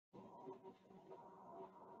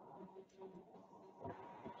Okay,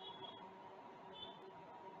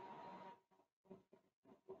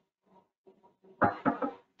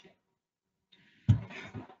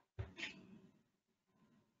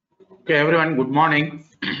 everyone, good morning.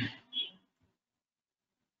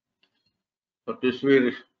 So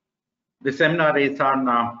this seminar is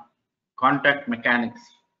on contact mechanics,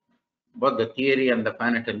 both the theory and the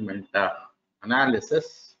finite element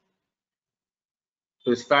analysis.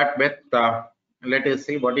 To start with, let us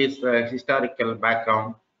see what is the historical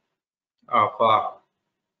background of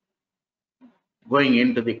going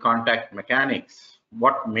into the contact mechanics.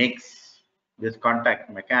 What makes this contact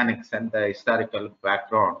mechanics and the historical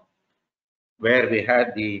background, where we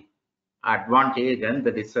had the advantage and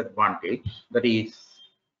the disadvantage, that is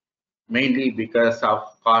mainly because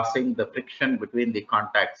of causing the friction between the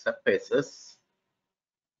contact surfaces.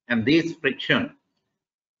 And this friction,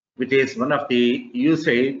 which is one of the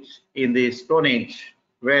usage in the Stone Age,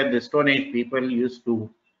 where the Stone Age people used to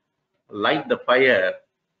light the fire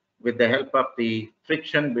with the help of the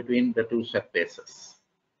friction between the two surfaces.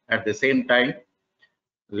 At the same time,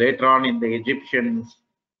 later on in the Egyptian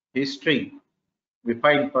history, we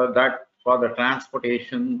find for the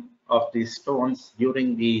transportation of the stones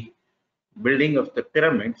during the building of the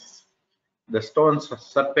pyramids, the stones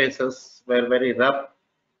surfaces were very rough,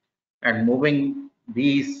 and moving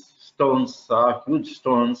these stones, huge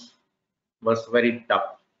stones, was very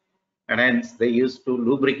tough, and hence they used to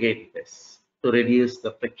lubricate this to reduce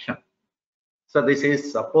the friction. So this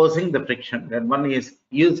is opposing the friction, and one is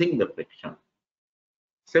using the friction.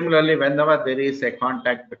 Similarly, whenever there is a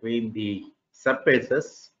contact between the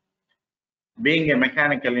surfaces, being a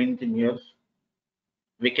mechanical engineer,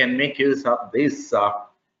 we can make use of this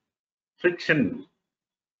friction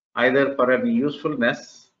either for any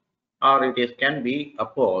usefulness, or it can be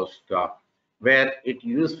opposed, where its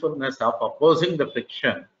usefulness of opposing the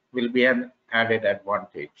friction will be an added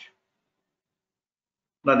advantage.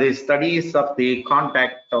 Now, the studies of the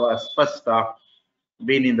contact was first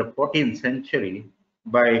been in the 14th century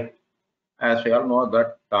by, as we all know,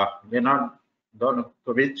 that Leonard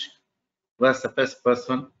was the first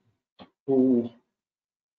person who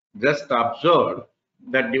just observed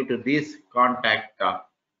that due to this contact,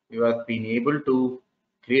 you have been able to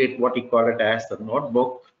create what you call it as a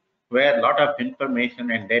notebook, where a lot of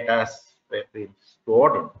information and data were being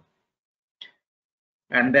stored in.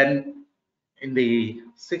 And then in the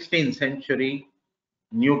 16th century,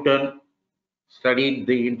 Newton studied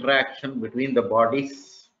the interaction between the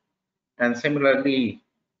bodies. And similarly,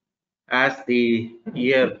 as the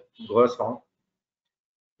year goes on,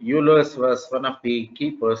 Euler was one of the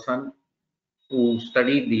key persons who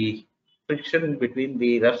studied the friction between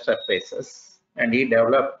the rough surfaces, and he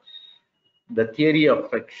developed the theory of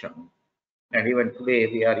friction. And even today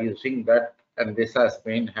we are using that, and this has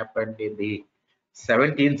been happened in the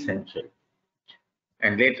 17th century.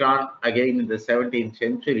 And later on, again in the 17th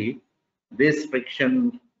century, this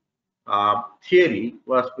friction theory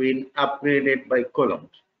was being upgraded by Coulomb,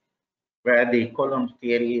 where the Coulomb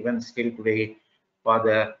theory even still today for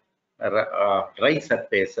the dry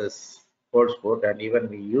surfaces holds good, and even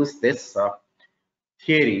we use this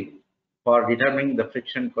theory for determining the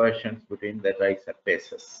friction coefficients between the dry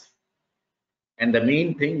surfaces. And the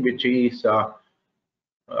main thing which is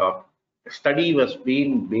study was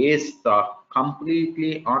being based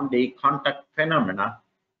completely on the contact phenomena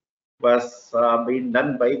was being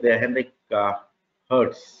done by the Henrik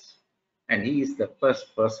Hertz, and he is the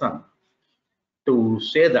first person to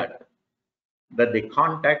say that the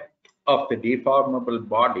contact of the deformable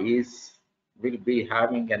bodies will be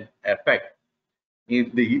having an effect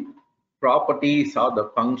if the properties or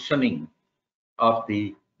the functioning of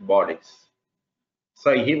the bodies.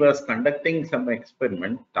 So he was conducting some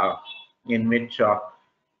experiment in which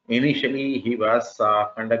initially he was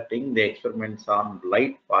conducting the experiments on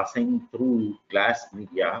light passing through glass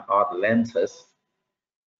media or lenses.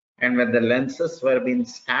 And when the lenses were being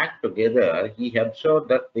stacked together, he observed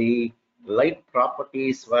that the light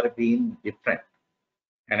properties were being different.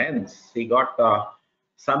 And hence he got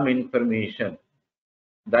some information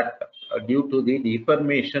that due to the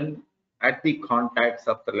deformation at the contacts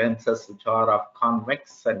of the lenses, which are of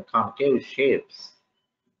convex and concave shapes,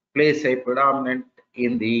 plays a predominant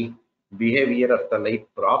in the behavior of the light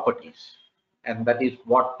properties. And that is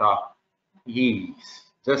what he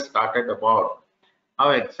just started about,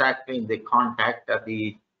 how exactly in the contact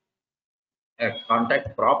the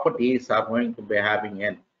contact properties are going to be having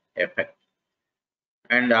an effect.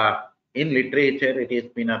 And in literature, it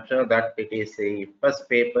has been observed that it is a first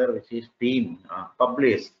paper which is being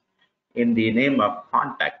published in the name of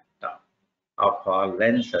contact of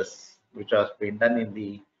lenses, which has been done in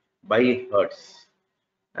the by Hertz.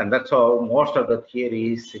 And that's how most of the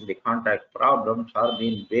theories in the contact problems are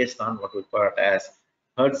being based on what we call it as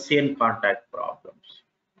Hertzian contact problems.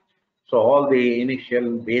 So all the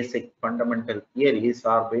initial basic fundamental theories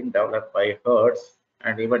are being developed by Hertz,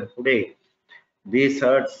 and even today, this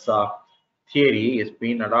Hertz theory is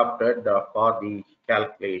being adopted for the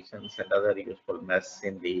calculations and other usefulness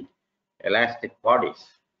in the elastic bodies.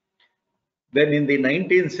 Then in the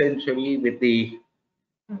 19th century, with the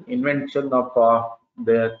invention of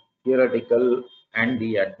the theoretical and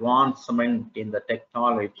the advancement in the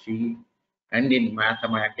technology and in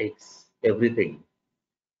mathematics, everything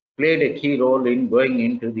played a key role in going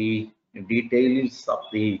into the details of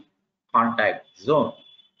the contact zone,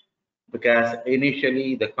 because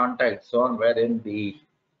initially the contact zone wherein the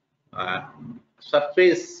uh,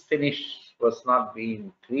 surface finish was not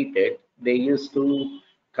being treated, they used to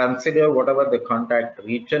consider whatever the contact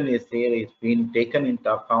region is there is being taken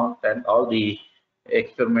into account, and all the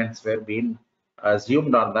experiments were being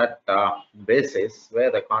assumed on that basis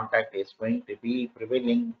where the contact is going to be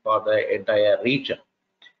prevailing for the entire region.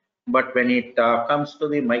 But when it comes to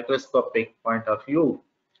the microscopic point of view,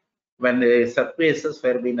 when the surfaces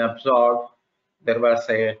were being absorbed, there was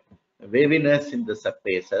a waviness in the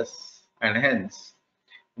surfaces, and hence,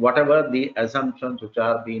 whatever the assumptions which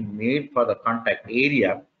are being made for the contact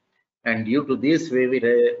area, and due to this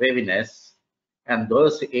waviness, and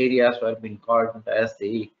those areas were being called as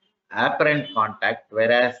the apparent contact,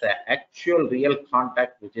 whereas the actual real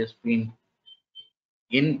contact which has been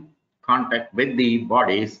in contact with the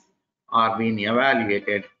bodies are being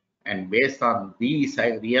evaluated, and based on these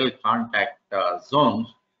real contact zones,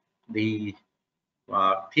 the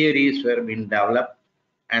theories were being developed,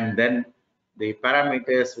 and then the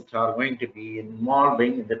parameters which are going to be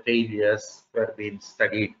involving the failures were being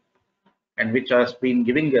studied, and which has been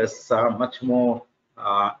giving us much more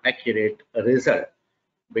accurate result,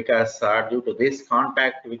 because due to this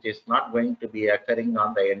contact which is not going to be occurring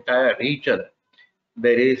on the entire region,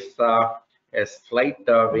 there is a slight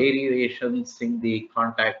variations in the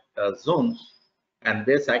contact zones, and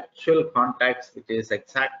this actual contacts which is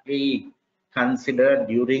exactly considered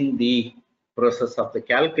during the process of the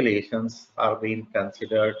calculations are being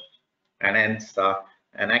considered, and hence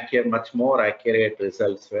much more accurate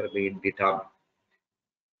results were being determined.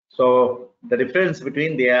 So the difference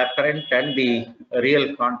between the apparent and the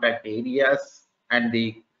real contact areas and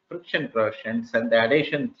the friction coefficients and the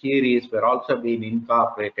adhesion theories were also being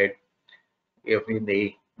incorporated in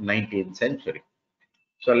the 19th century.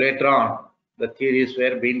 So later on, the theories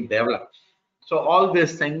were being developed. So all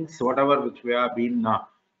these things, whatever which we have been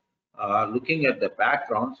looking at the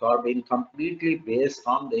backgrounds, are being completely based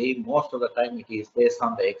on the, most of the time it is based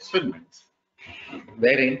on the experiments,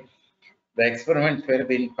 wherein the experiments were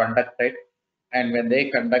being conducted, and when they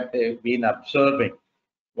conduct, they've been observing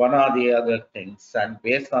one or the other things, and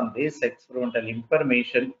based on this experimental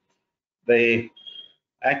information, the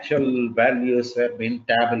actual values have been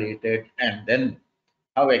tabulated, and then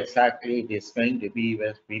how exactly it is going to be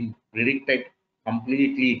has been predicted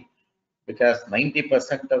completely, because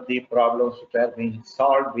 90% of the problems which have been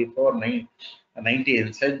solved before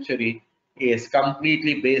 19th century is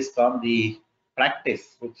completely based on the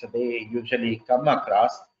practice which they usually come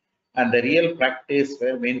across, and the real practice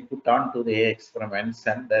were being put onto the experiments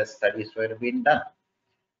and the studies were being done.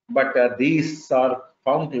 But these are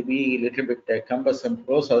found to be a little bit cumbersome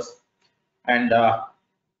process, and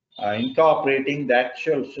incorporating the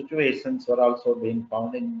actual situations were also being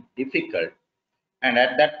found in difficult. And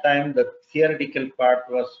at that time, the theoretical part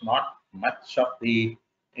was not much of the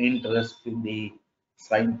interest in the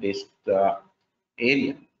scientist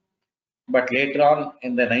area. But later on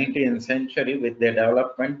in the 19th century, with the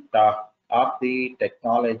development of the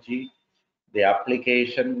technology, the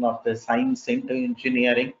application of the science into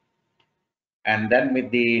engineering, and then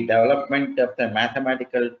with the development of the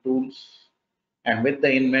mathematical tools, and with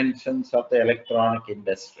the inventions of the electronic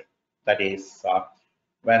industry, that is,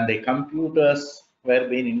 when the computers were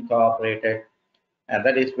being incorporated, and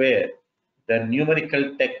that is where the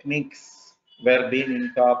numerical techniques were being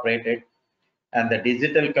incorporated, and the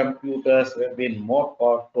digital computers were being more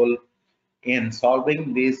powerful in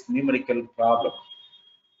solving these numerical problems,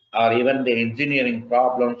 or even the engineering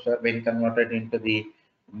problems were being converted into the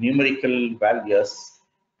numerical values,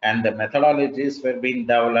 and the methodologies were being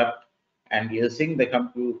developed, and using the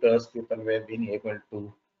computers, people were being able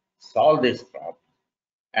to solve this problem.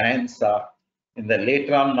 And hence, in the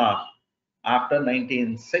later on, after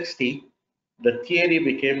 1960, the theory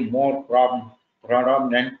became more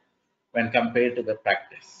predominant when compared to the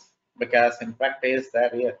practice, because in practice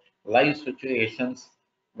there are live situations,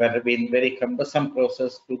 where have been very cumbersome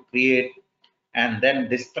process to create, and then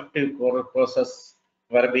destructive process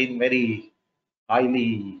were being very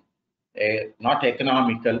highly not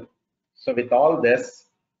economical. So with all this,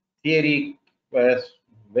 theory was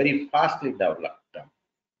very fastly developed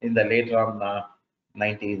in the later on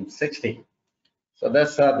 1960. So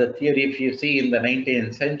that's the theory. If you see in the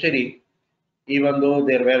 19th century, even though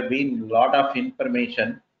there were been a lot of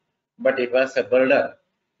information, but it was a burden.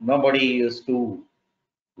 Nobody used to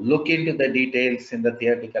look into the details in the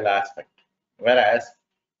theoretical aspect. Whereas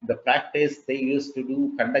the practice they used to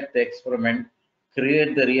do, conduct the experiment,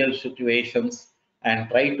 create the real situations, and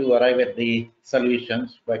try to arrive at the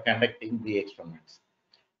solutions by conducting the experiments.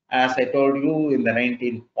 As I told you, in the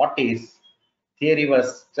 1940s, theory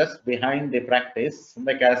was just behind the practice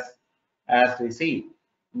because, as we see,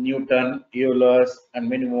 Newton, Euler, and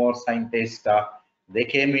many more scientists, they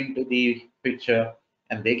came into the picture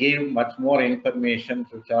and they gave much more information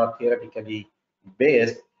which are theoretically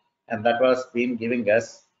based, and that was been giving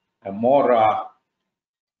us a more uh,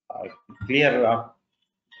 clear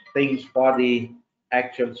things for the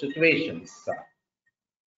actual situations.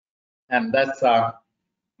 And that's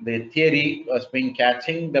the theory was being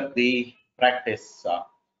catching up the practice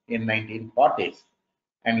in 1940s.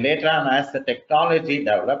 And later on, as the technology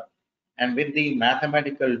developed and with the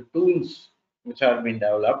mathematical tools which have been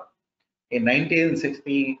developed, in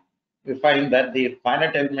 1960, we find that the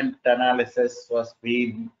finite element analysis was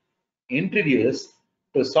being introduced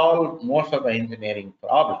to solve most of the engineering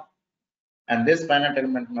problem. And this finite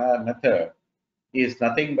element method is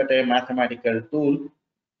nothing but a mathematical tool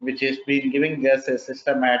which is been giving us a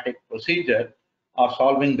systematic procedure of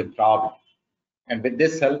solving the problem. And with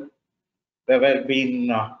this help, we have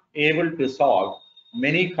been able to solve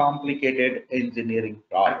many complicated engineering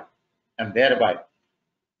problems. And thereby,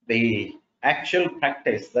 the actual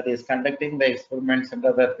practice, that is conducting the experiments and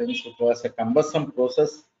other things, it was a cumbersome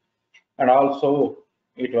process, and also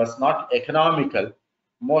it was not economical.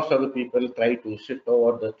 Most of the people try to shift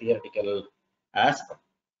over the theoretical aspect.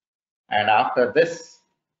 And after this,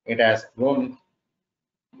 it has grown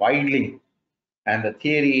widely, and the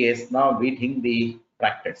theory is now beating the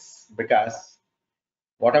practice, because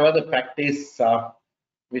whatever the practice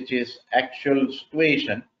which is actual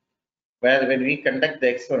situation, where when we conduct the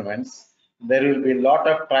experiments, there will be a lot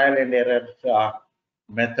of trial and error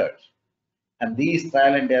methods, and these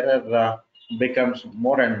trial and error becomes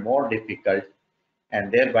more and more difficult,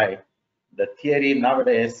 and thereby the theory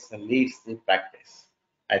nowadays leads the practice.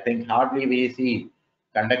 I think hardly we see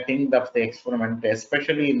conducting the experiment,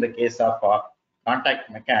 especially in the case of contact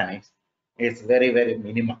mechanics, is very, very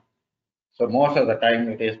minimum. So most of the time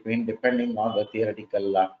it has been depending on the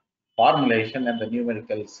theoretical formulation and the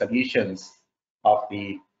numerical solutions of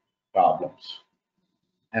the problems.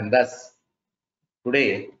 And thus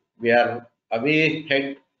today we are away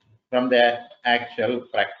head from the actual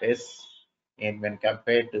practice in when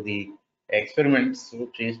compared to the experiments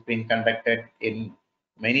which is being conducted in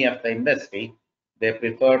many of the industry. They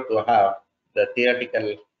prefer to have the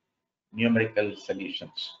theoretical numerical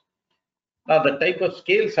solutions. Now the type of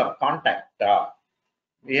scales of contact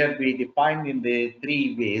here we define in the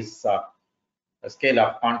three ways a scale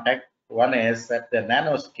of contact. One is at the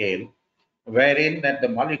nanoscale, wherein at the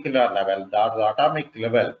molecular level, the atomic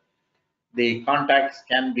level, the contacts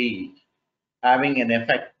can be having an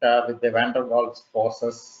effect with the van der Waals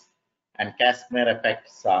forces and Casimir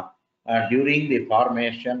effects during the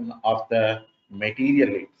formation of the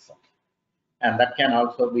material itself. And that can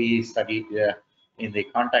also be studied in the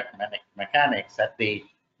contact mechanics at the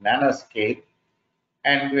nanoscale.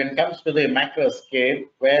 And when it comes to the macro scale,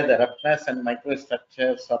 where the roughness and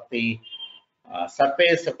microstructures of the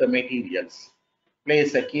surface of the materials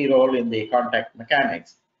plays a key role in the contact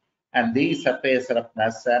mechanics. And these surface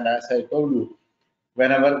roughness, and as I told you,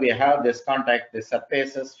 whenever we have this contact, the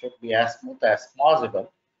surfaces should be as smooth as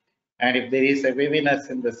possible. And if there is a waviness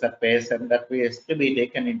in the surface, and that is to be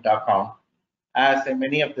taken into account, as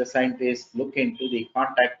many of the scientists look into the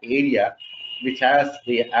contact area, which has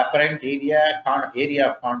the apparent area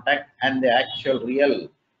of contact and the actual real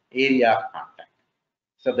area of contact.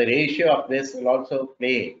 So the ratio of this will also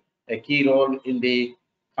play a key role in the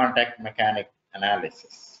contact mechanic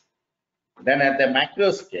analysis. Then at the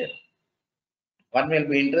macro scale, one will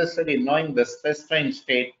be interested in knowing the stress strain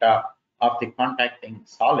state of the contacting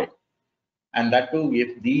solid, and that too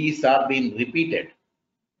if these are being repeated,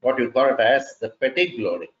 what you call it as the fatigue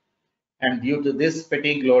loading. And due to this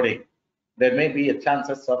fatigue loading, there may be a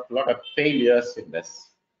chances of a lot of failures in this.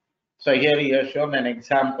 So here you have shown an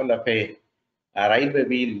example of a railway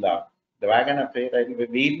wheel, the wagon of a railway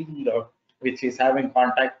wheel which is having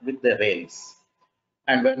contact with the rails.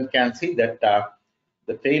 And one can see that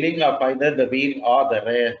the failing of either the wheel or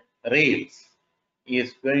the rails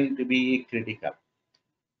is going to be critical,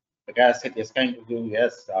 because it is going to give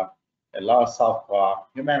us a loss of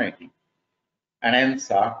humanity. And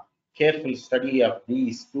hence, careful study of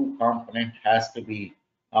these two components has to be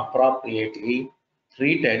appropriately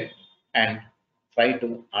treated and try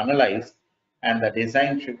to analyze, and the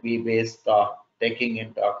design should be based taking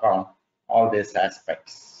into account all these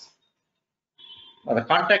aspects. Now, the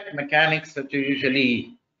contact mechanics that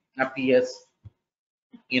usually appears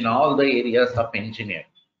in all the areas of engineering.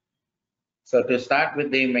 So to start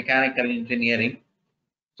with the mechanical engineering,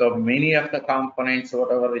 so many of the components,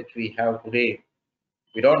 whatever which we have today,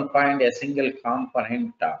 we don't find a single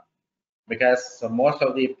component because most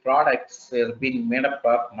of the products have been made up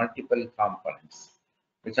of multiple components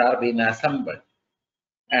which are being assembled.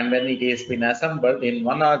 And when it is been assembled in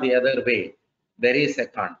one or the other way, there is a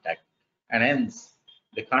contact. And hence,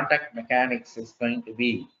 the contact mechanics is going to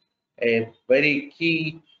be a very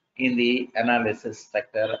key in the analysis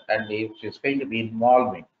sector, and it is going to be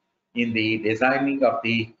involving in the designing of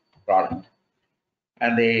the product.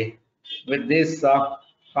 And with this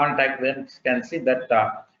contact, one can see that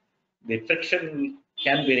the friction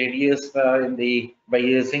can be reduced by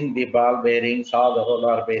using the ball bearings or the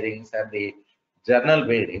roller bearings and the journal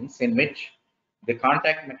bearings, in which the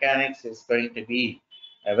contact mechanics is going to be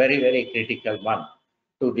a very critical one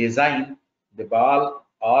to design the ball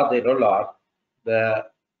or the roller, the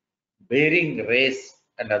bearing race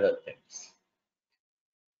and other things.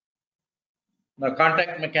 Now,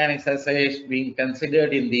 contact mechanics, as I is being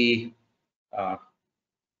considered in the uh,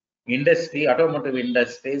 automotive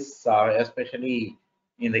industries, especially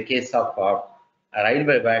in the case of a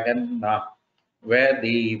railway wagon, where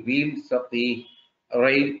the wheels of the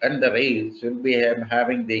rail and the rails will be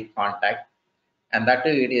having the contact, and that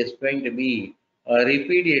it is going to be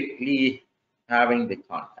repeatedly having the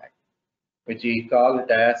contact, which we call it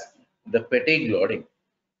as the fatigue loading.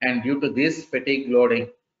 And due to this fatigue loading,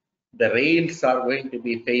 the rails are going to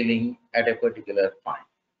be failing at a particular point.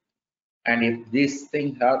 And if these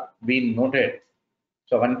things have been noted,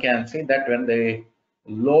 so one can see that when the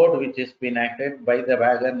load which is being acted by the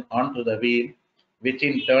wagon onto the wheel, which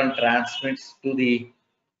in turn transmits to the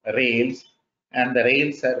rails, and the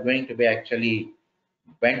rails are going to be actually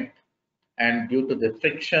bent, and due to the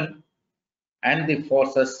friction and the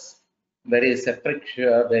forces, there is a friction,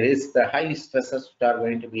 there is the high stresses which are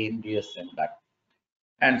going to be induced in that.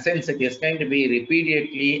 And since it is going to be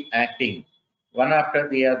repeatedly acting, one after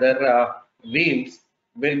the other wheels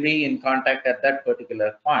will be in contact at that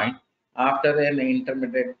particular point after an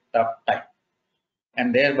intermediate of time.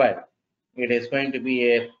 And thereby, it is going to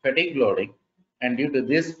be a fatigue loading. And due to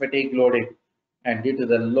this fatigue loading and due to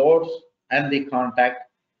the loads and the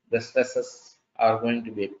contact, the stresses are going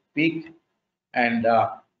to be peaked, and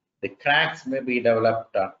the cracks may be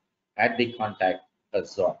developed at the contact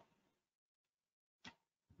zone.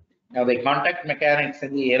 Now, the contact mechanics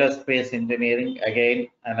in the aerospace engineering, again,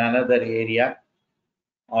 another area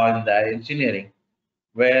on the engineering,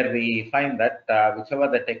 where we find that whichever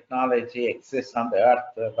the technology exists on the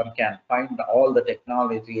earth, one can find all the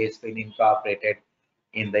technology has been incorporated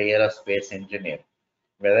in the aerospace engineering,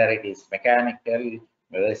 whether it is mechanical,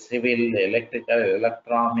 whether civil, electrical,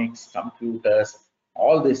 electronics, computers,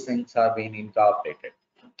 all these things are being incorporated.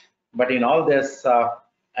 But in all this,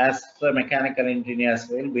 as the mechanical engineers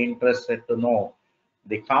will be interested to know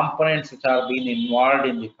the components which are being involved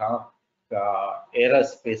in the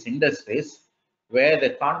aerospace industries, where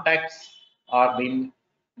the contacts are being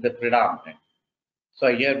the predominant.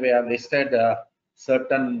 So here we have listed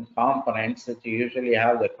certain components which usually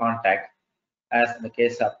have the contact, as in the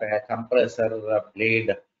case of a compressor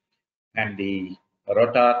blade and the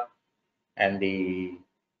rotor and the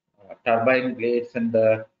turbine blades and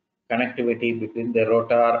the connectivity between the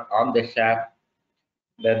rotor on the shaft,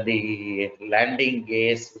 then the landing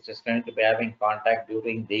gears, which is going to be having contact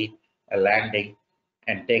during the landing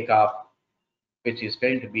and takeoff, which is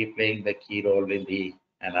going to be playing the key role in the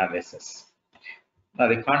analysis. Now,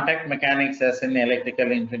 the contact mechanics, as in electrical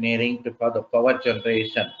engineering, for the power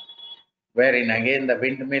generation, wherein again the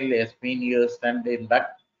windmill has been used, and in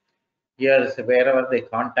that here wherever the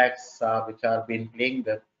contacts which are being playing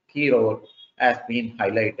the key role has been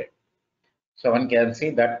highlighted. So one can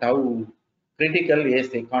see that how critical is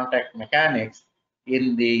the contact mechanics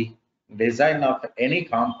in the design of any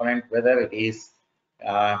component, whether it is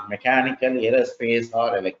mechanical, aerospace,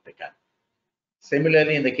 or electrical.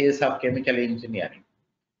 Similarly, in the case of chemical engineering,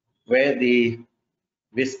 where the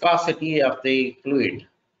viscosity of the fluid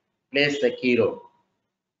plays the key role.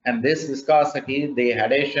 And this viscosity, the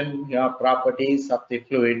adhesion properties of the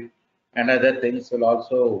fluid and other things will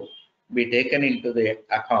also be taken into the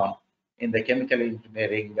account in the chemical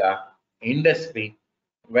engineering industry,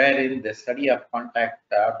 wherein the study of contact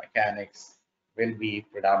mechanics will be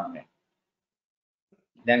predominant.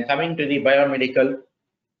 Then coming to the biomedical,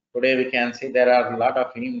 today we can see there are a lot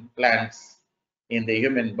of implants in the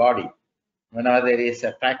human body. Whenever there is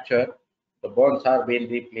a fracture, the bones are being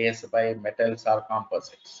replaced by metals or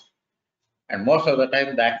composites. And most of the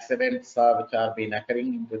time, the accidents which are been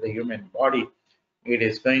occurring into the human body, it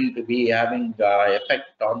is going to be having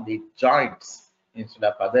effect on the joints instead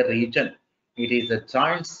of other region. It is the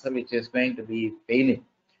joints which is going to be failing,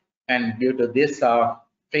 and due to this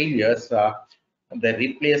failures, the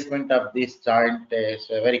replacement of this joint is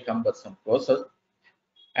a very cumbersome process,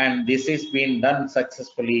 and this is being done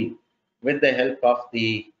successfully with the help of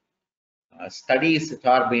the studies that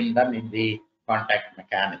are being done in the contact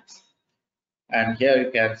mechanics. And here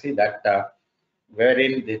you can see that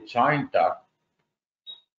wherein the joint,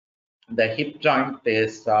 the hip joint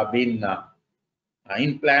is been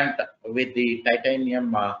implant with the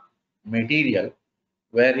titanium material,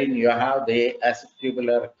 wherein you have the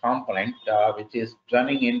acetibular component which is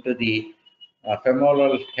running into the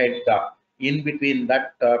femoral head. In between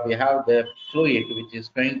that, we have the fluid which is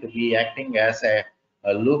going to be acting as a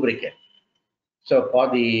lubricant. So for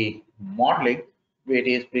the modeling, it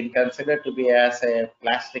is been considered to be as a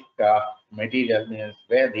plastic material, means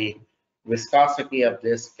where the viscosity of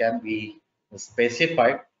this can be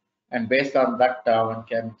specified, and based on that, one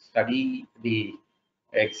can study the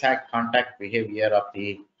exact contact behavior of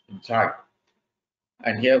the joint.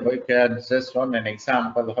 And here we can just run an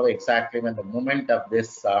example how exactly when the movement of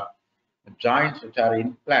this joints which are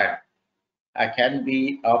implant can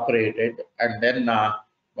be operated, and then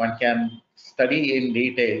one can study in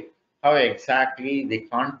detail how exactly the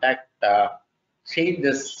contact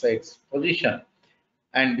changes its position,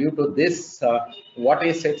 and due to this, what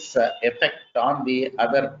is its effect on the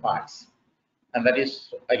other parts, and that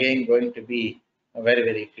is again going to be very,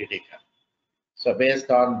 very critical. So based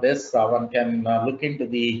on this, one can look into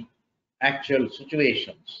the actual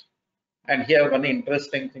situations. And here one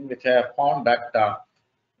interesting thing which I have found that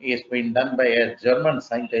is been done by a German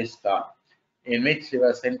scientist in which he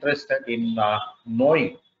was interested in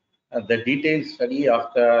knowing the detailed study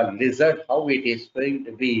of the lizard, how it is going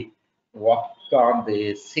to be walk on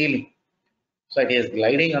the ceiling. So it is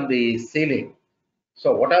gliding on the ceiling.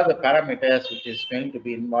 So what are the parameters which is going to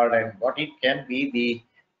be involved, and what it can be the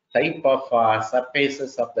type of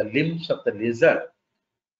surfaces of the limbs of the lizard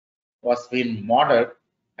was been modeled,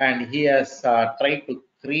 and he has tried to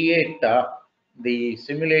create the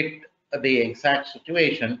simulate the exact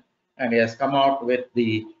situation, and he has come out with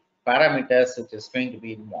the parameters which is going to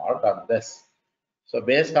be involved on this. So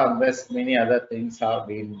based on this, many other things are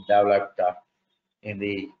being developed in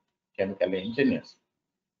the chemical engineers.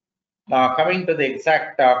 Now coming to the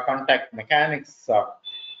exact contact mechanics,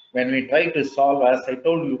 when we try to solve, as I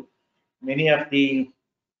told you, many of the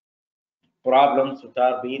problems which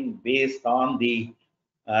are being based on the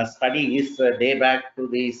studies day back to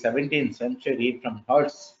the 17th century from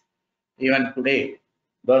Hertz. Even today,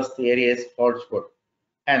 those theories holds good.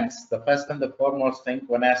 Hence, the first and the foremost thing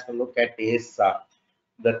one has to look at is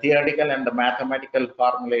the theoretical and the mathematical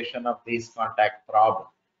formulation of these contact problems.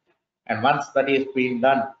 And once that is being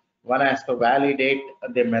done, one has to validate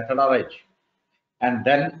the methodology. And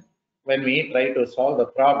then when we try to solve the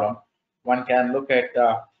problem, one can look at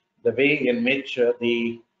the way in which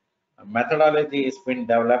the methodology is being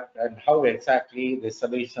developed and how exactly the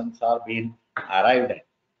solutions are being arrived at.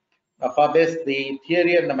 For this, the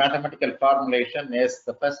theory and the mathematical formulation is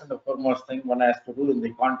the first and the foremost thing one has to do in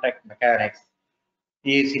the contact mechanics.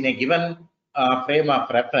 Is in a given frame of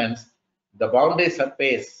reference, the boundary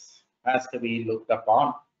surface has to be looked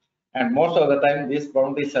upon, and most of the time this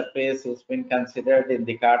boundary surface is been considered in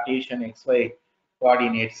the Cartesian XY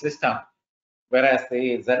coordinate system, whereas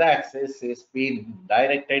the z-axis is being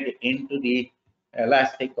directed into the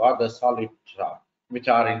elastic or the solid rock which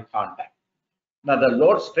are in contact. Now the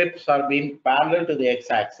load strips are being parallel to the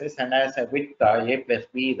x-axis and has a width a plus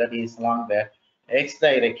b, that is along the x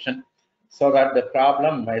direction, so that the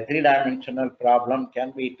problem, a three-dimensional problem,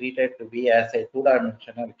 can be treated to be as a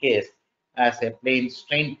two-dimensional case as a plane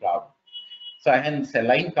strain problem. So hence a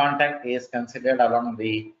line contact is considered along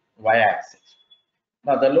the y-axis.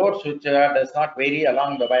 Now the loads which does not vary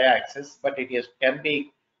along the y-axis, but it is can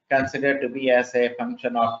be considered to be as a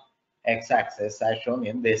function of x-axis as shown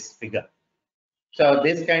in this figure. So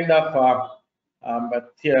this kind of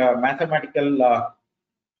mathematical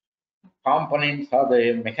components or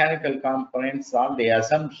the mechanical components or the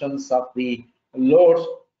assumptions of the loads,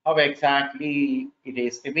 how exactly it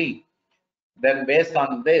is to be. Then based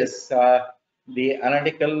on this, the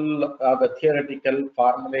analytical the theoretical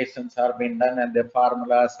formulations are being done and the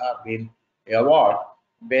formulas are being evolved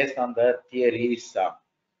based on the theories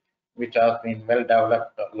which have been well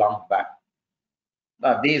developed long back.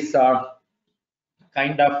 These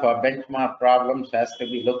kind of benchmark problems has to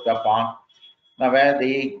be looked upon. Now, where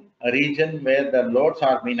the region where the loads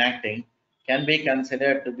are being acting can be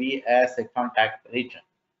considered to be as a contact region.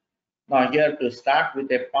 Now, here to start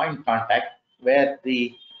with a point contact where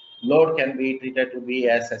the load can be treated to be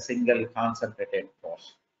as a single concentrated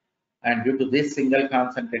force. And due to this single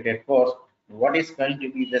concentrated force, what is going to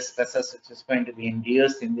be the stresses which is going to be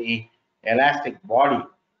induced in the elastic body?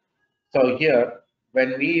 So here,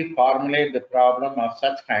 when we formulate the problem of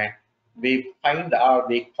such kind, we find out,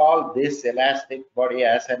 we call this elastic body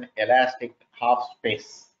as an elastic half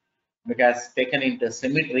space because taken into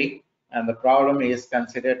symmetry, and the problem is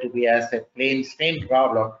considered to be as a plane strain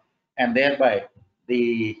problem, and thereby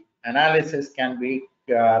the analysis can be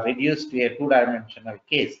reduced to a two-dimensional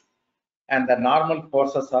case. And the normal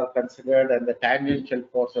forces are considered, and the tangential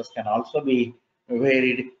forces can also be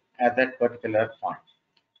varied at that particular point.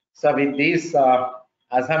 So with these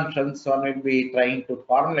assumptions, one will be trying to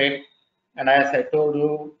formulate. And as I told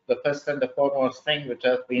you, the first and the foremost thing which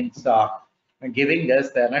has been giving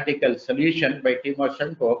us the analytical solution by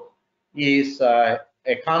Timoshenko is a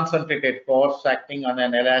concentrated force acting on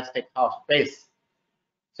an elastic half space.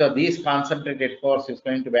 So this concentrated force is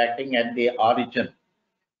going to be acting at the origin,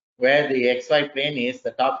 where the xy plane is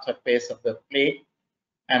the top surface of the plate,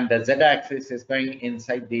 and the z-axis is going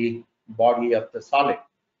inside the body of the solid.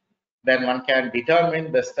 Then one can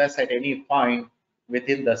determine the stress at any point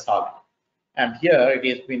within the solid. And here it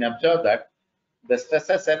has been observed that the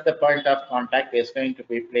stresses at the point of contact is going to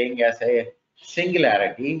be playing as a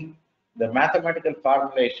singularity. The mathematical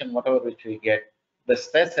formulation, whatever which we get, the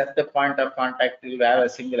stress at the point of contact will have a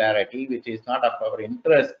singularity, which is not of our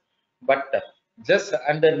interest, but just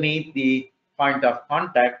underneath the point of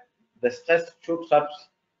contact, the stress shoots up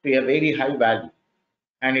to a very high value.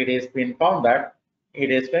 And it has been found that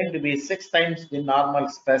it is going to be 6 times the normal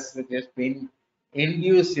stress which has been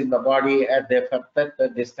induced in the body at the further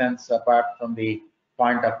distance apart from the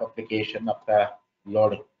point of application of the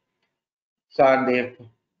loading. So the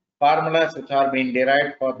formulas which are being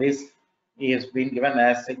derived for this is being given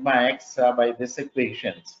as sigma x by this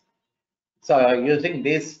equations. So using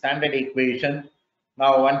this standard equation,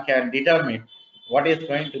 now one can determine what is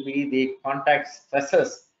going to be the contact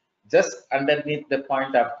stresses just underneath the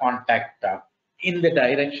point of contact in the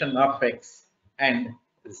direction of x and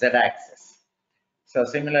z axis. So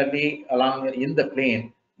similarly, along in the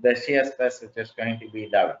plane, the shear stress which is going to be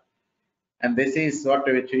developed. And this is what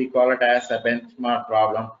which we call it as a benchmark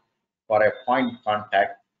problem for a point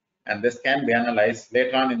contact. And this can be analyzed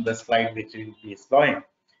later on in the slide which we will be showing.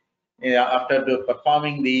 After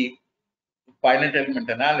performing the finite element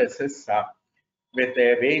analysis with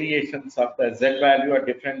the variations of the z value at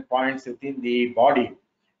different points within the body,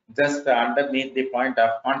 just underneath the point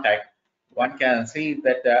of contact, one can see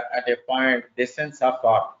that at a point distance of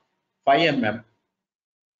 5 mm,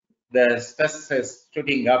 the stress is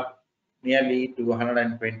shooting up nearly to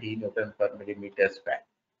 120 Newton per millimeter square.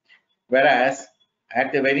 Whereas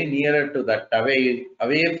at the very nearer to that,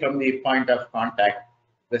 away from the point of contact,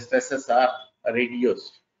 the stresses are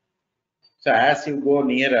reduced. So as you go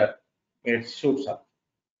nearer, it shoots up.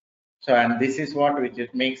 So, and this is what which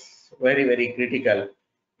it makes very, very critical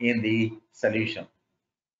in the solution.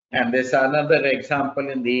 And there's another example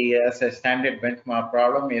in the as a standard benchmark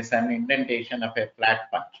problem is an indentation of a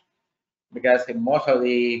flat punch. Because in most of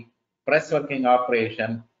the press working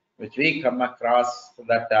operation, which we come across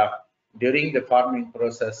that during the forming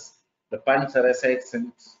process, the punch resides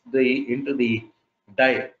into the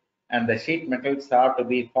die, and the sheet metals are to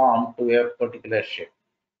be formed to a particular shape,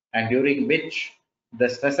 and during which the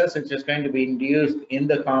stresses which is going to be induced in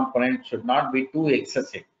the component should not be too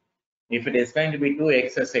excessive. If it is going to be too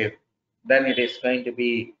excessive, then it is going to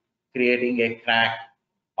be creating a crack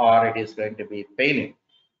or it is going to be failing.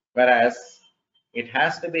 Whereas it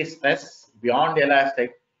has to be stress beyond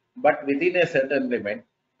elastic, but within a certain limit,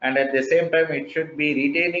 and at the same time it should be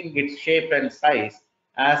retaining its shape and size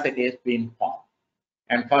as it is being formed.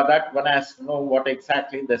 And for that, one has to know what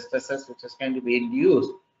exactly the stresses which is going to be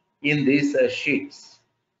induced in these sheets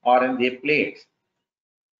or in the plates,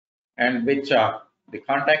 and which the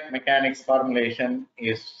contact mechanics formulation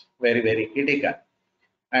is very, very critical.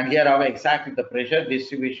 And here are exactly the pressure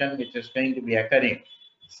distribution which is going to be occurring.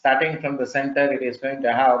 starting from the center it is going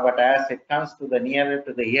to have, but as it comes to the nearer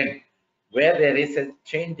to the end, where there is a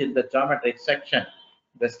change in the geometric section,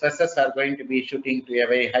 the stresses are going to be shooting to a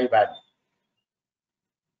very high value.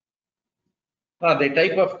 Now, the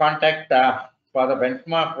type of contact for the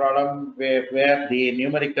benchmark problem where the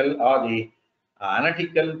numerical or the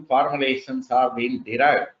analytical formulations are being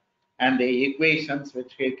derived and the equations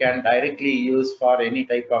which we can directly use for any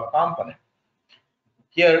type of component.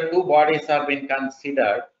 Here, two bodies are being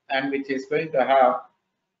considered and which is going to have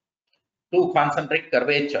two concentric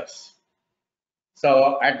curvatures.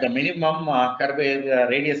 So, at the minimum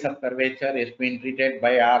radius of curvature is being treated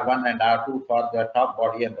by R1 and R2 for the top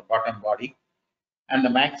body and the bottom body. And the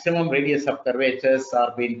maximum radius of curvatures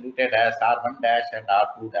are being treated as R1 dash and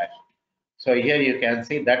R2 dash. So here you can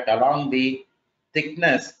see that along the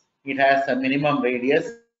thickness, it has a minimum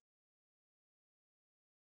radius.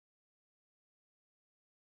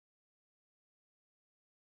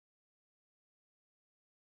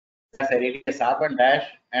 As a radius R1 dash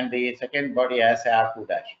and the second body as R2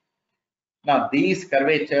 dash. Now these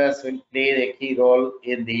curvatures will play a key role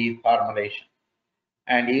in the formulation.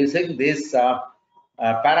 And using these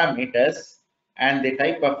parameters and the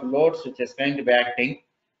type of loads which is going to be acting,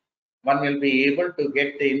 one will be able to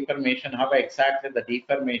get the information how exactly the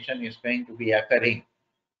deformation is going to be occurring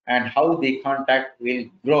and how the contact will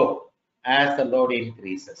grow as the load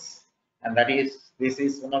increases. And this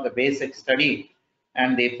is one of the basic study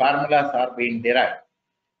and the formulas are being derived.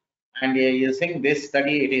 And using this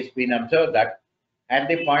study, it has been observed that at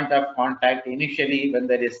the point of contact, initially when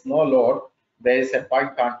there is no load, there is a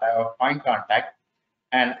point contact,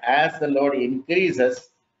 and as the load increases,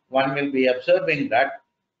 one will be observing that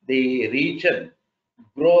the region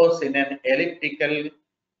grows in an elliptical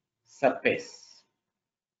surface,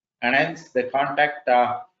 and hence the contact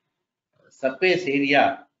surface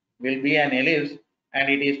area will be an ellipse, and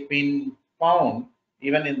it is been found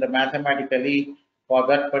even in the mathematically for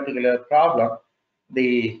that particular problem,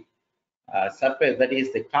 the surface, that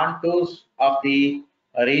is the contours of the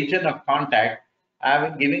region of contact,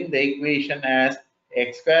 having giving the equation as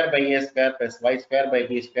x square by a square plus y square by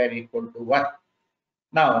b square equal to 1.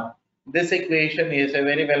 Now, this equation is a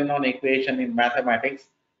very well-known equation in mathematics,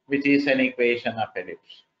 which is an equation of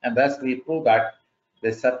ellipse. And thus we prove that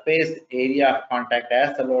the surface area of contact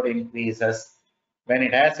as the load increases, when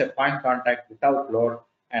it has a point contact without load,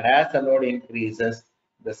 and as the load increases,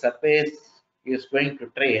 the surface is going to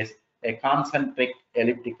trace a concentric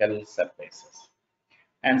elliptical surfaces.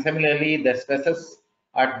 And similarly, the stresses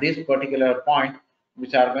at this particular point,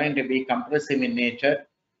 which are going to be compressive in nature,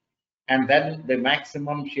 and then the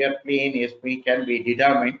maximum shear plane can be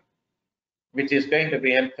determined, which is going to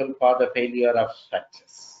be helpful for the failure of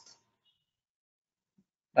structures.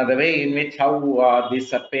 Now, the way in which how these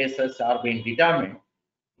surfaces are being determined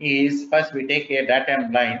is first we take a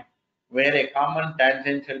datum line where a common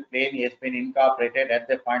tangential plane has been incorporated at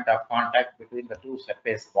the point of contact between the two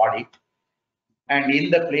surface body. And in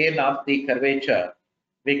the plane of the curvature,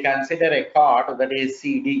 we consider a chord that is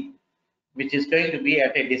CD, which is going to be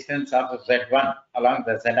at a distance of Z1 along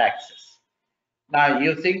the Z-axis. Now,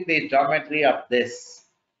 using the geometry of this,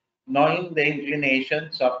 knowing the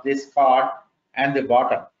inclinations of this chord and the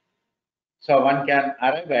bottom, so one can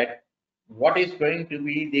arrive at what is going to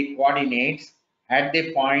be the coordinates at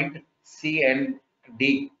the point C and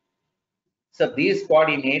D. So these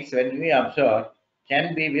coordinates, when we observe,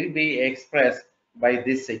 will be expressed by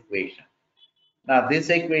this equation. Now this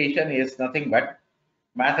equation is nothing but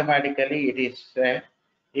mathematically it is an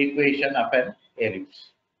equation of an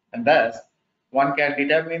ellipse, and thus one can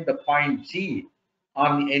determine the point G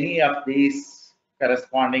on any of these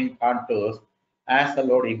corresponding contours as the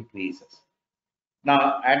load increases.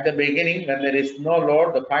 Now, at the beginning, when there is no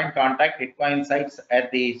load, the point contact, it coincides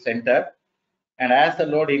at the center. And as the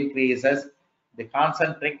load increases, the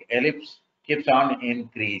concentric ellipse keeps on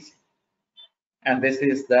increasing. And this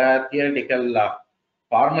is the theoretical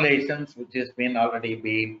formulations which has been already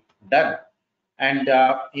been done. And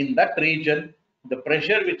in that region, the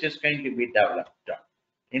pressure which is going to be developed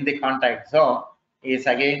in the contact zone is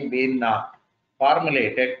again being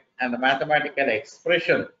formulated, and the mathematical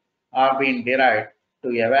expression are being derived to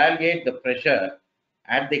evaluate the pressure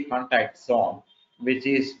at the contact zone, which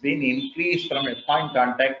is being increased from a point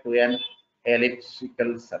contact to an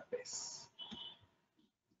elliptical surface.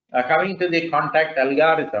 Coming to the contact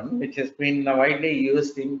algorithm, which has been widely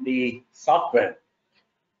used in the software.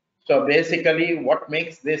 So basically, what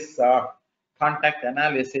makes this contact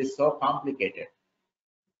analysis so complicated?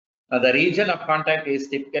 Now, the region of contact is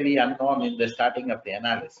typically unknown in the starting of the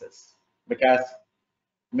analysis, because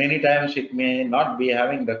Many times it may not be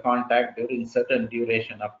having the contact during certain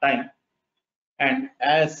duration of time. And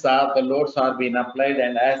as the loads are being applied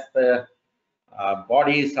and as the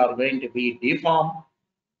bodies are going to be deformed,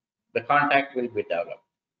 the contact will be developed.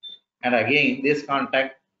 And again, this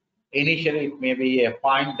contact, initially it may be a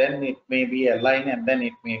point, then it may be a line, and then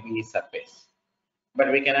it may be surface.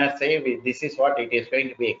 But we cannot say this is what it is going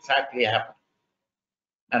to be exactly happening.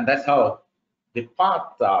 And that's how the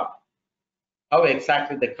path, how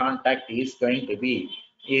exactly the contact is going to be,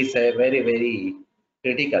 is a very, very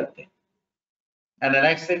critical thing. And the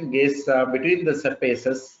next thing is between the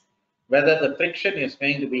surfaces, whether the friction is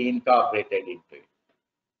going to be incorporated into it.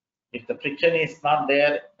 If the friction is not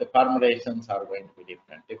there, the formulations are going to be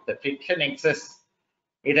different. If the friction exists,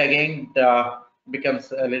 it again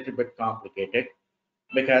becomes a little bit complicated,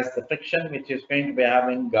 because the friction which is going to be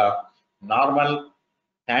having normal,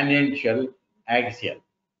 tangential, axial.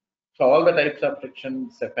 So all the types of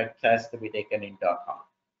frictions effects has to be taken into account.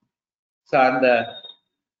 So and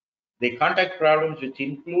the contact problems which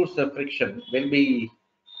includes the friction will be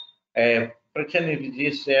a friction which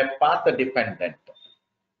is path dependent.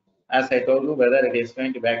 As I told you, whether it is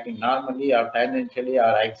going to be acting normally or tangentially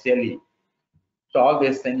or axially. So all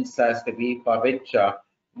these things has to be for which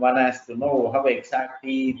one has to know how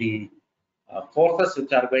exactly the forces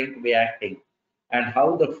which are going to be acting and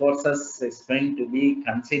how the forces is going to be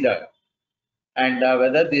considered, and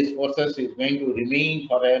whether these forces is going to remain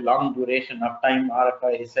for a long duration of time or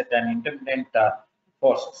if is it an intermittent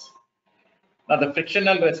forces. Now the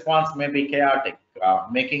frictional response may be chaotic,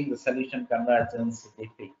 making the solution convergence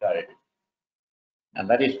difficult. And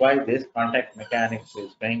that is why this contact mechanics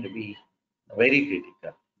is going to be very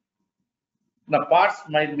critical. The parts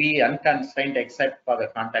might be unconstrained except for the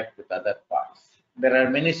contact with other parts. There are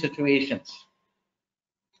many situations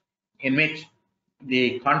in which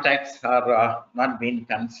the contacts are not being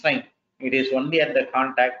constrained. It is only at the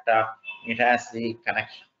contact it has the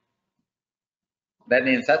connection. Then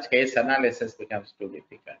in such case, analysis becomes too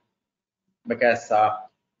difficult, because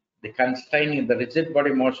the constraint in the rigid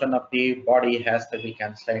body motion of the body has to be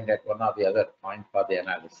constrained at one or the other point for the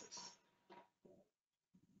analysis.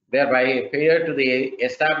 Thereby, prior to the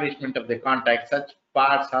establishment of the contact, such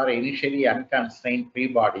parts are initially unconstrained free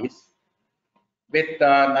bodies with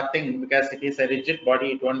nothing, because it is a rigid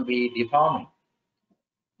body, it won't be deforming.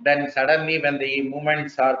 Then suddenly, when the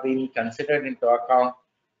movements are being considered into account,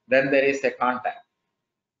 then there is a contact.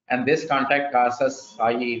 And this contact causes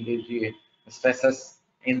high stresses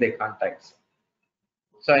in the context.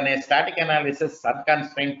 So in a static analysis,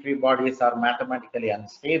 unconstrained free bodies are mathematically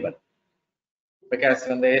unstable, because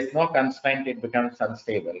when there is no constraint, it becomes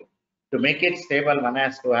unstable. To make it stable, one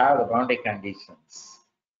has to have the boundary conditions,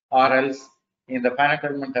 or else in the finite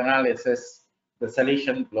element analysis, the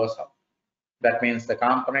solution blows up. That means the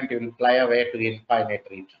component will fly away to the infinite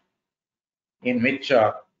region, in which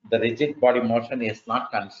the rigid body motion is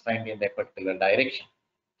not constrained in a particular direction.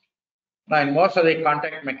 Now, in most of the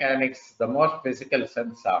contact mechanics, the most physical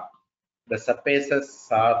sense of the surfaces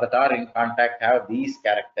that are in contact have these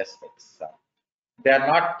characteristics. They are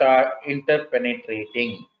not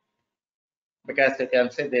interpenetrating, because you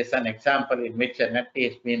can say there's an example in which a net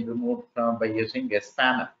is being removed from by using a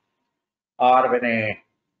spanner, or when a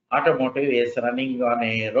automotive is running on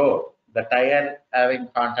a road, the tire having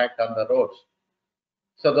contact on the roads.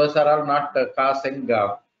 So those are all not causing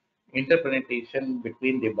interpenetration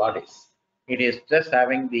between the bodies. It is just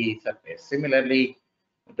having the surface. Similarly,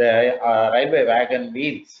 the railway wagon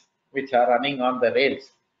wheels, which are running on the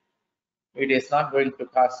rails, it is not going to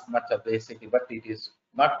cause much of the acidity, but it is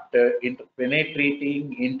not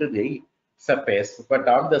penetrating into the surface, but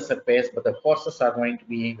on the surface, but the forces are going to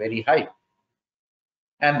be very high.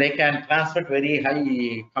 And they can transmit very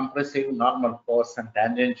high compressive normal force and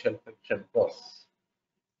tangential friction force.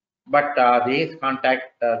 But these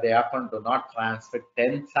contact, they often do not transmit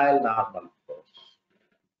tensile normal force,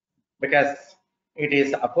 because it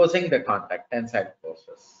is opposing the contact, tensile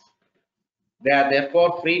forces. They are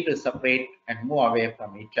therefore free to separate and move away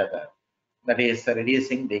from each other, that is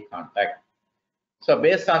reducing the contact. So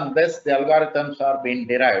based on this, the algorithms are being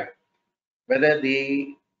derived, whether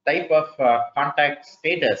the type of contact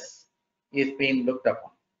status is being looked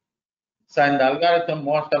upon. So in the algorithm,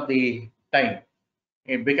 most of the time,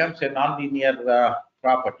 it becomes a nonlinear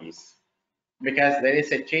properties, because there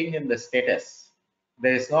is a change in the status.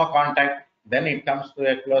 There is no contact, then it comes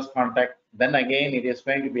to a close contact, then again it is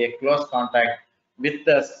going to be a close contact with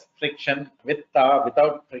the friction,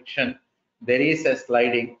 without friction, there is a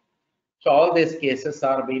sliding. So all these cases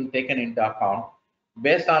are being taken into account.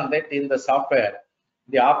 Based on that, in the software,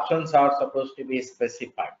 the options are supposed to be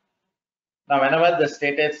specified. Now, whenever the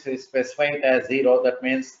status is specified as 0, that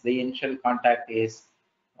means the initial contact is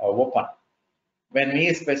open. When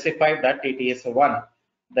we specify that it is 1,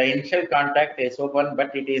 the initial contact is open,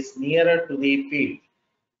 but it is nearer to the field.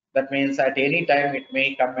 That means at any time it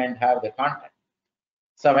may come and have the contact.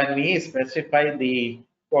 So when we specify the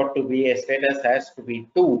code to be a status has to be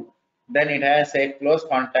 2, then it has a close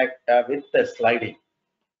contact with the sliding.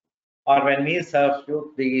 Or when we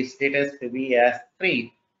substitute the status to be as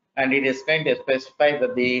 3, and it is going to specify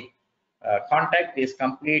that the contact is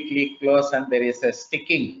completely close and there is a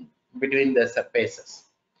sticking between the surfaces.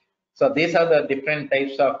 So these are the different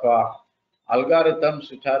types of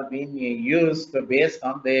algorithms which are being used based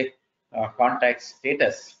on the contact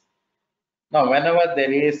status. Now, whenever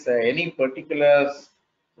there is any particular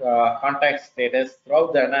contact status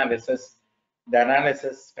throughout the analysis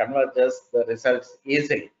converges the results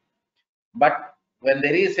easily. But when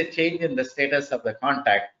there is a change in the status of the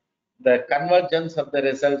contact, the convergence of the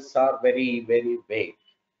results are very, very vague.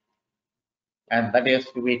 And that has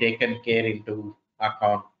to be taken care into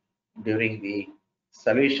account during the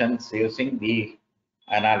solutions using the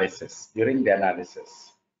analysis, during the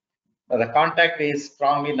analysis. The contact is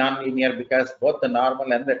strongly nonlinear because both the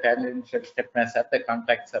normal and the tangential stiffness at the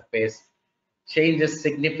contact surface changes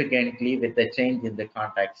significantly with the change in the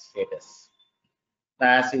contact status.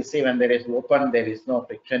 Now, as you see, when there is open, there is no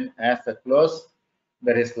friction. As the close,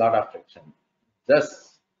 there is a lot of friction.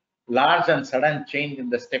 Thus, large and sudden change in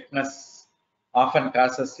the stiffness often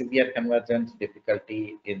causes severe convergence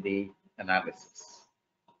difficulty in the analysis.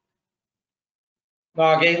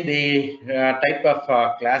 Now, again, the type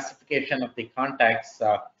of classification of the contacts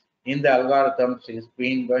in the algorithms is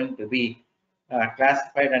going to be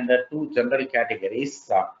classified under two general categories.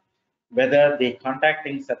 Whether the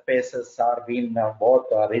contacting surfaces are being both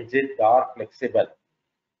rigid or flexible.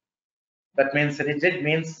 That means rigid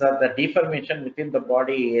means the deformation within the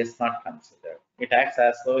body is not considered. It acts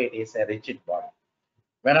as though it is a rigid body.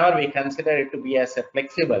 Whenever we consider it to be as a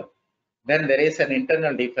flexible, then there is an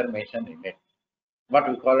internal deformation in it. What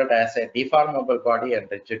we call it as a deformable body and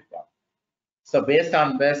rigid body. So based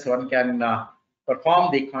on this, one can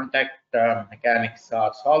perform the contact mechanics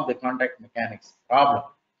or solve the contact mechanics problem.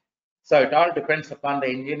 So it all depends upon the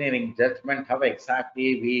engineering judgment, how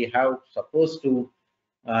exactly we have supposed to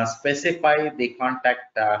specify the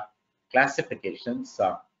contact classifications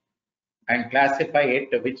and classify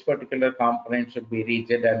it, which particular component should be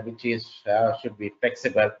rigid and which is should be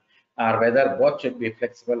flexible, or whether both should be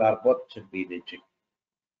flexible or both should be rigid.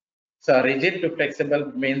 So rigid to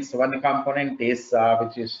flexible means one component is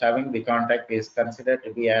which is having the contact is considered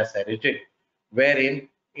to be as a rigid, wherein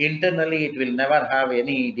internally it will never have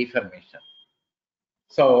any deformation.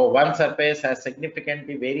 So one surface has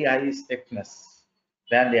significantly very high stiffness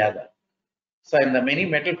than the other. So in the many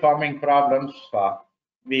metal forming problems,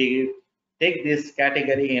 we take this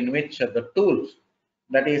category in which the tools,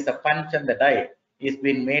 that is the punch and the die, is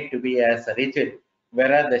being made to be as rigid,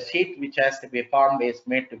 whereas the sheet which has to be formed is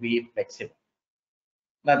made to be flexible.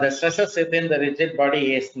 Now the stresses within the rigid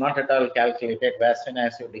body is not at all calculated as soon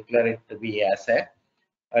as you declare it to be as a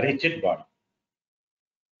rigid body.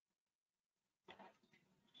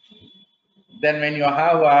 Then when you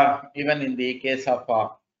have, even in the case of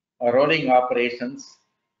rolling operations,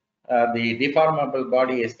 the deformable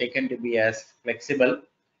body is taken to be as flexible,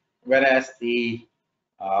 whereas the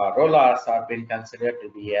rollers are being considered to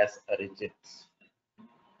be as rigid.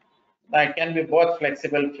 Now it can be both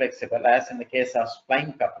flexible, as in the case of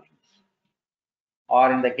spline couplings,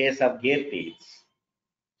 or in the case of gear teeth.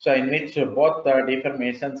 So in which both the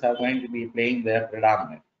deformations are going to be playing their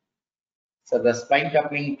predominant. So the spline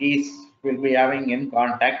coupling piece will be having in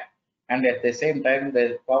contact, and at the same time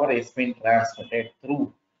the power is being transmitted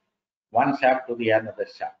through one shaft to the another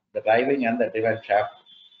shaft. The driving and the driven shaft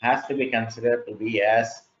has to be considered to be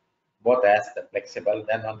as both as the flexible,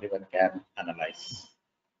 then only one can analyze.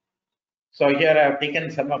 So here I have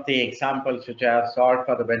taken some of the examples which I have solved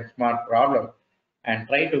for the benchmark problem and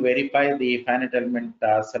try to verify the finite element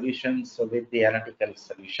solutions with the analytical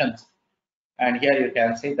solutions. And here you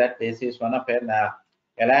can see that this is one of an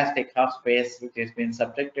elastic half space which has been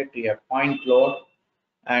subjected to a point load.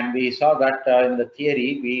 And we saw that in the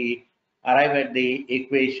theory, we arrive at the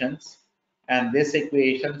equations, and this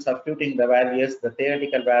equation substituting the values, the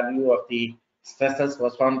theoretical value of the stresses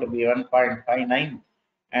was found to be 1.59.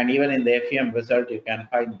 And even in the FEM result, you can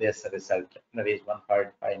find this result, that is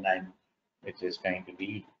 1.59, which is going to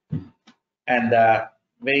be. And the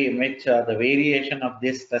way in which the variation of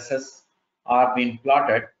these stresses are being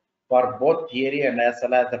plotted for both theory and as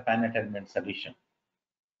well as the finite element solution.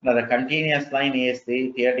 Now the continuous line is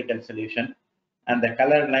the theoretical solution, and the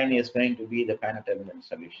colored line is going to be the finite element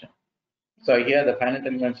solution. So here the finite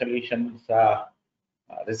element solutions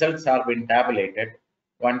results are being tabulated.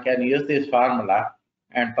 One can use this formula,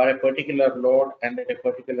 and for a particular load and at a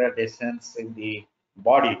particular distance in the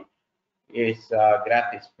body, is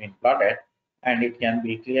graph is being plotted, and it can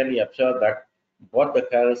be clearly observed that both the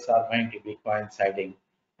curves are going to be coinciding,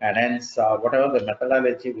 and hence whatever the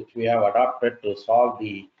methodology which we have adopted to solve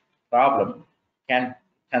the problem can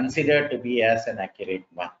consider to be as an accurate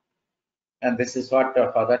one. And this is what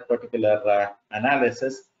for that particular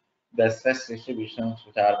analysis, the stress distributions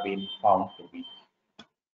which are being found to be.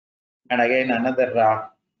 And again, another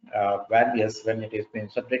values when it is being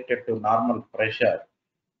subjected to normal pressure,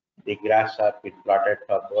 the graphs are being plotted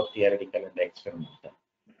for both theoretical and experimental.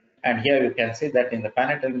 And here you can see that in the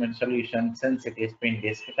finite element solution, since it is being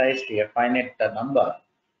discretized to a finite number,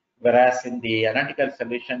 whereas in the analytical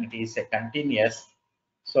solution it is a continuous.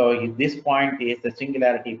 So this point is the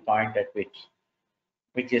singularity point at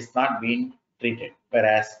which is not being treated,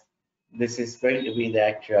 whereas this is going to be the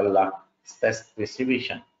actual stress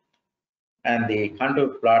distribution. And the contour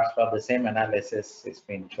plots for the same analysis is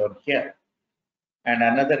being shown here. And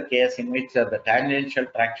another case in which the tangential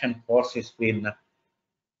traction force is being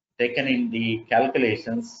taken in the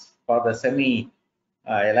calculations for the semi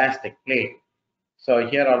elastic plate. So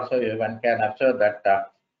here also one can observe that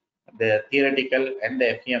the theoretical and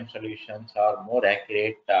the FEM solutions are more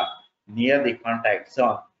accurate near the contact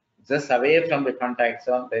zone. Just away from the contact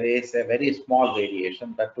zone, there is a very small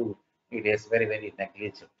variation, but too it is very, very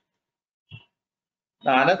negligible.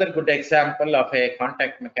 Now, another good example of a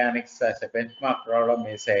contact mechanics as a benchmark problem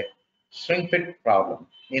is a shrink fit problem,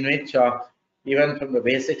 in which even from the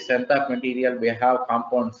basic strength of material, we have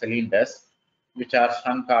compound cylinders which are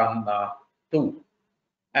shrunk on two.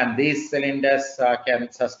 And these cylinders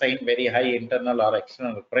can sustain very high internal or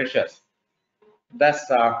external pressures.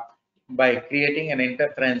 Thus, by creating an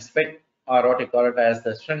interference fit, or what you call it as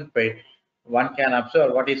the shrink fit, one can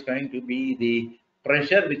observe what is going to be the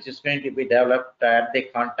pressure which is going to be developed at the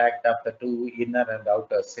contact of the two inner and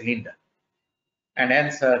outer cylinder. And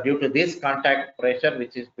hence, due to this contact pressure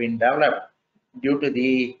which is being developed due to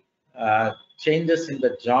the changes in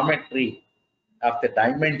the geometry of the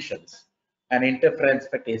dimensions, an interference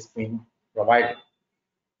fit is being provided.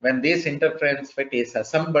 When this interference fit is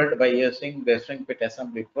assembled by using the shrink fit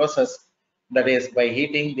assembly process, that is by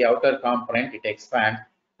heating the outer component, it expands,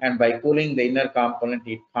 and by cooling the inner component,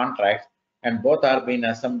 it contracts, and both are being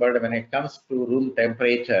assembled. When it comes to room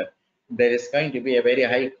temperature, there is going to be a very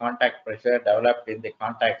high contact pressure developed in the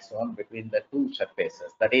contact zone between the two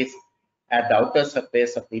surfaces. That is, at the outer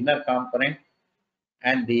surface of the inner component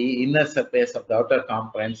and the inner surface of the outer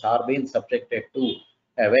components are being subjected to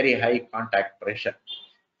a very high contact pressure,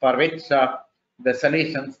 for which the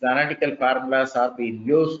solutions, the analytical formulas are being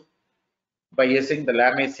used by using the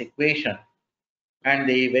Lame's equation, and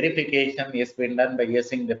the verification is being done by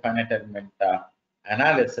using the finite element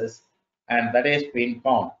analysis, and that is being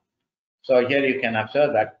found. So here you can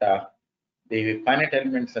observe that the finite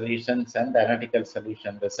element solutions and the analytical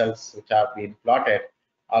solution results which are being plotted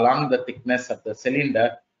along the thickness of the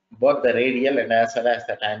cylinder, both the radial and as well as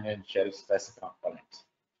the tangential stress components,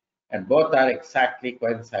 and both are exactly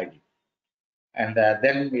coinciding. And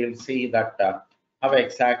then we'll see that how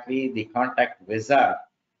exactly the contact wizard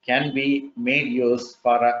can be made use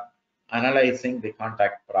for analyzing the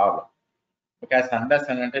contact problem. Because unless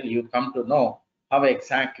and until you come to know how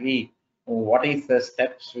exactly what is the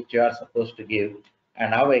steps which you are supposed to give,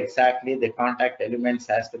 and how exactly the contact elements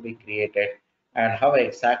has to be created, and how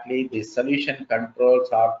exactly the solution controls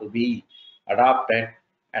are to be adopted,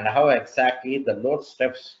 and how exactly the load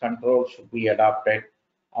steps control should be adopted,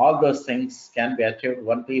 all those things can be achieved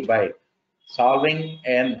only by solving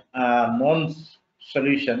an known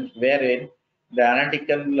solution wherein the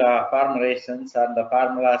analytical formulations and the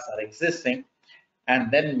formulas are existing,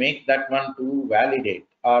 and then make that one to validate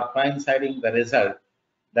or coinciding the result.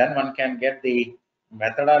 Then one can get the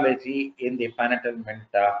methodology in the finite element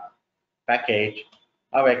package,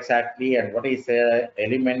 how exactly and what is the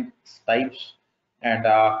elements types, and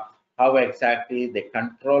how exactly the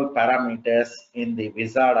control parameters in the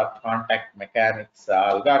wizard of contact mechanics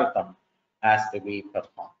algorithm has to be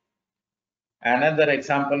performed. Another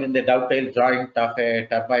example in the dovetail joint of a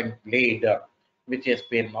turbine blade, which has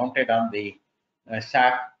been mounted on the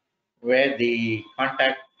shaft, where the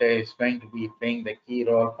contact is going to be playing the key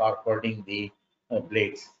role for holding the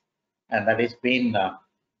blades, and that is been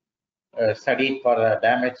studied for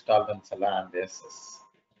damage tolerance analysis.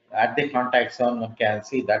 At the contact zone, one can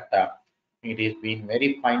see that it is being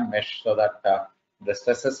very fine mesh so that the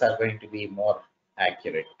stresses are going to be more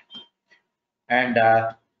accurate. and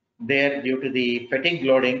there, due to the fatigue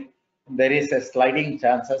loading, there is a sliding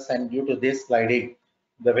chances, and due to this sliding,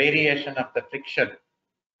 the variation of the friction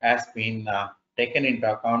has been taken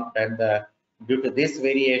into account, and due to this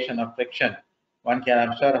variation of friction, one can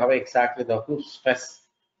observe how exactly the hoof stress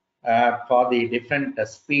for the different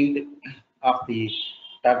speed of the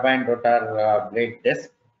turbine rotor blade disc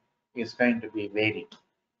is going to be varied.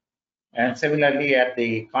 And similarly at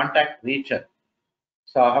the contact region,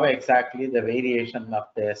 so how exactly the variation of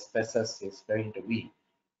the stresses is going to be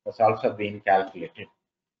was also being calculated.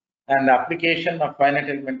 And the application of finite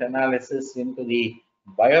element analysis into the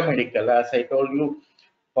biomedical, as I told you,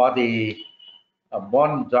 for the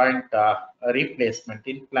bone joint replacement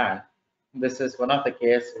implant, this is one of the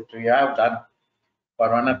cases which we have done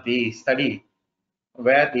for one of the study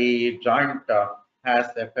where the joint has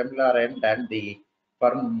a femoral end and the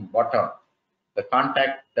firm bottom, the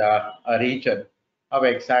contact region, how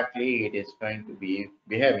exactly it is going to be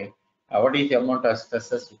behaving, what is the amount of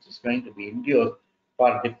stresses which is going to be induced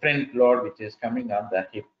for different load which is coming on the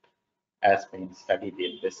hip has been studied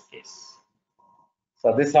in this case.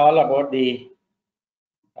 So this is all about the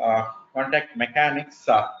contact mechanics.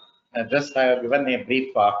 Just I have given a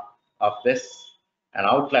brief of this, an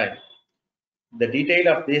outline. The detail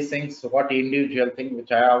of these things, what individual thing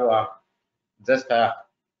which I have just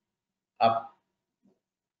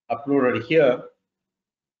uploaded here,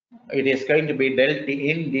 it is going to be dealt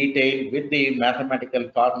in detail with the mathematical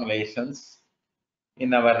formulations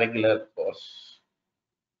in our regular course.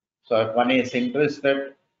 So if one is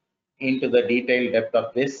interested into the detailed depth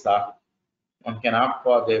of this, one can opt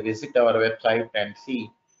for the visit our website and see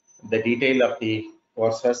the detail of the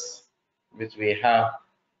courses which we have.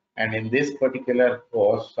 And in this particular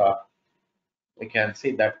course, we can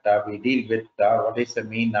see that we deal with what is the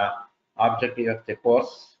main objective of the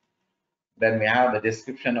course. Then we have the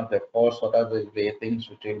description of the course, what are the things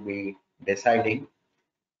which will be deciding.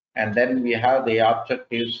 And then we have the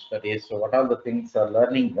objectives, that is, so what are the things,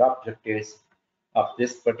 learning objectives of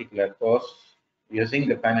this particular course using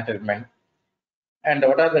the finite element, and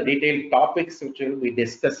what are the detailed topics which we will be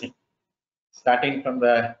discussing, starting from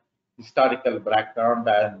the historical background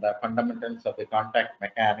and the fundamentals of the contact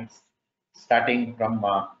mechanics, starting from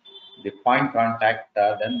the point contact,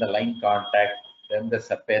 then the line contact, then the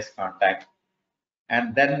surface contact.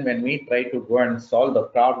 And then when we try to go and solve the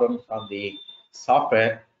problems on the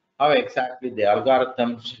software, how exactly the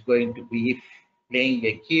algorithms are going to be playing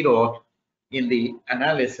a key role in the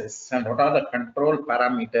analysis, and what are the control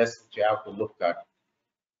parameters which you have to look at.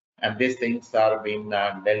 And these things are being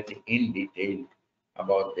dealt in detail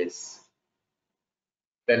about this.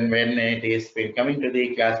 Then when it is been coming to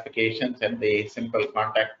the classifications and the simple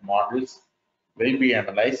contact models will be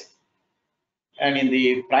analyzed. And in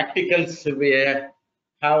the practicals, we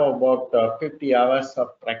have about 50 hours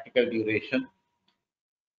of practical duration,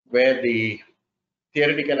 where the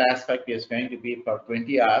theoretical aspect is going to be for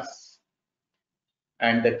 20 hours,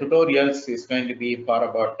 and the tutorials is going to be for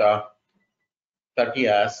about 30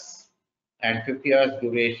 hours, and 50 hours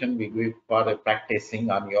duration we give for the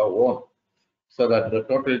practicing on your own. So that the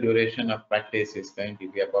total duration of practice is going to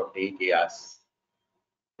be about 80 hours.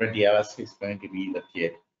 20 hours is going to be the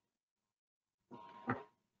theory.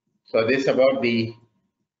 So this about the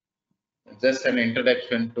just an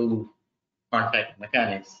introduction to contact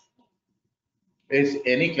mechanics. Is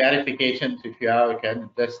any clarifications? If you have, you can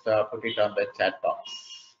just put it on the chat box.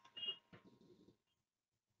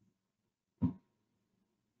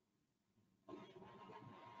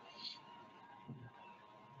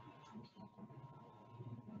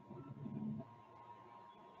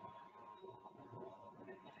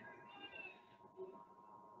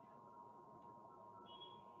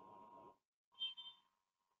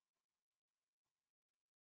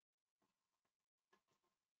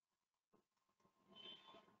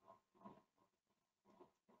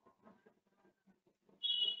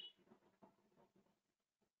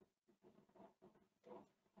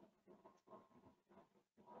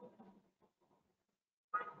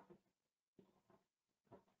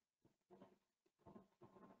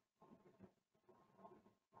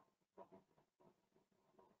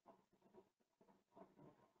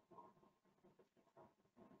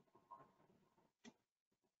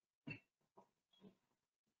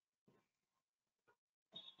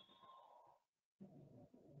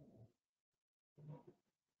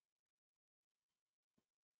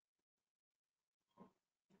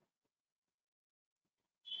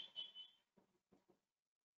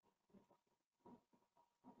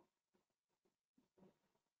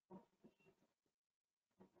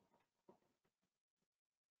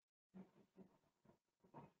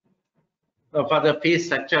 So for the fee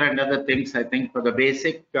structure and other things, I think for the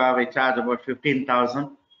basic, we charge about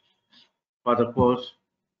 15,000 for the course.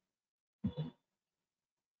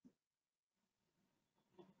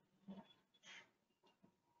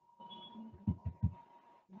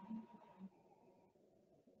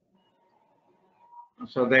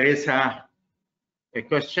 So there is a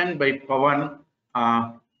question by Pawan,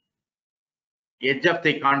 edge of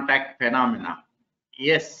the contact phenomena.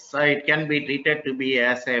 Yes, it can be treated to be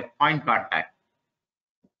as a point contact.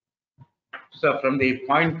 So from the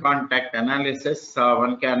point contact analysis,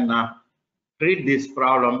 one can treat this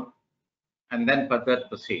problem and then further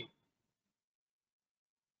proceed.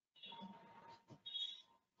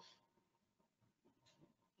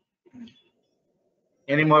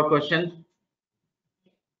 Any more questions?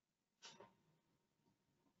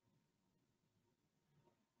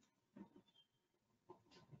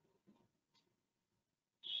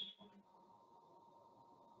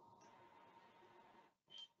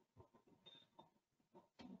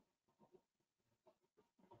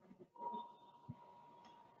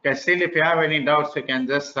 Okay, still if you have any doubts, you can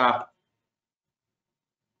just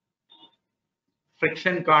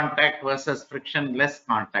friction contact versus frictionless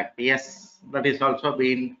contact. Yes, that is also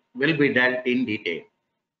will be dealt in detail.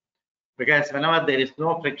 Because whenever there is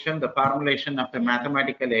no friction, the formulation of the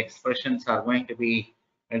mathematical expressions are going to be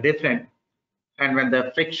different. And when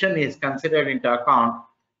the friction is considered into account,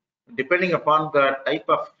 depending upon the type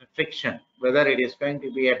of friction, whether it is going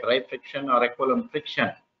to be a dry friction or a Coulomb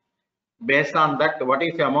friction, based on that, what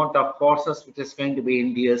is the amount of forces which is going to be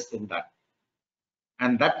induced in that?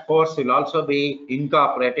 And that force will also be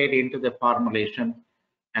incorporated into the formulation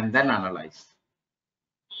and then analyzed.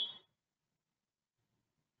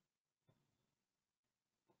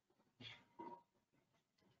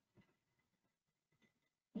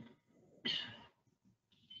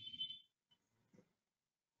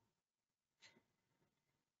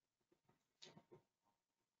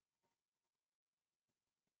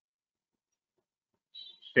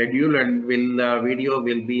 Schedule and video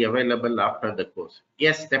will be available after the course.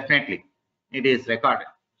 Yes, definitely. It is recorded.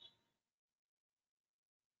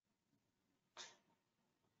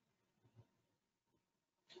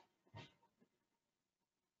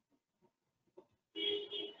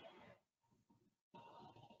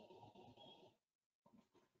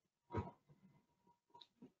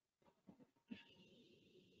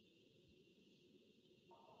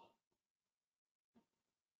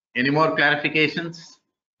 Any more clarifications?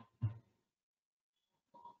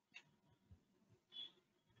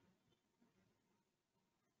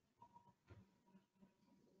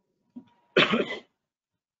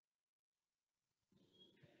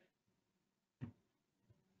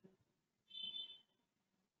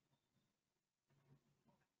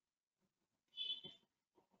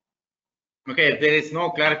 Okay, if there is no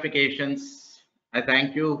clarifications, I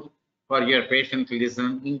thank you for your patient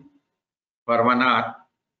listening for 1 hour.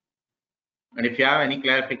 And if you have any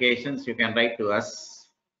clarifications, you can write to us,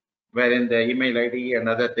 wherein the email ID and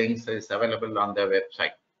other things is available on the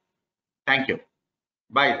website. Thank you.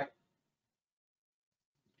 Bye.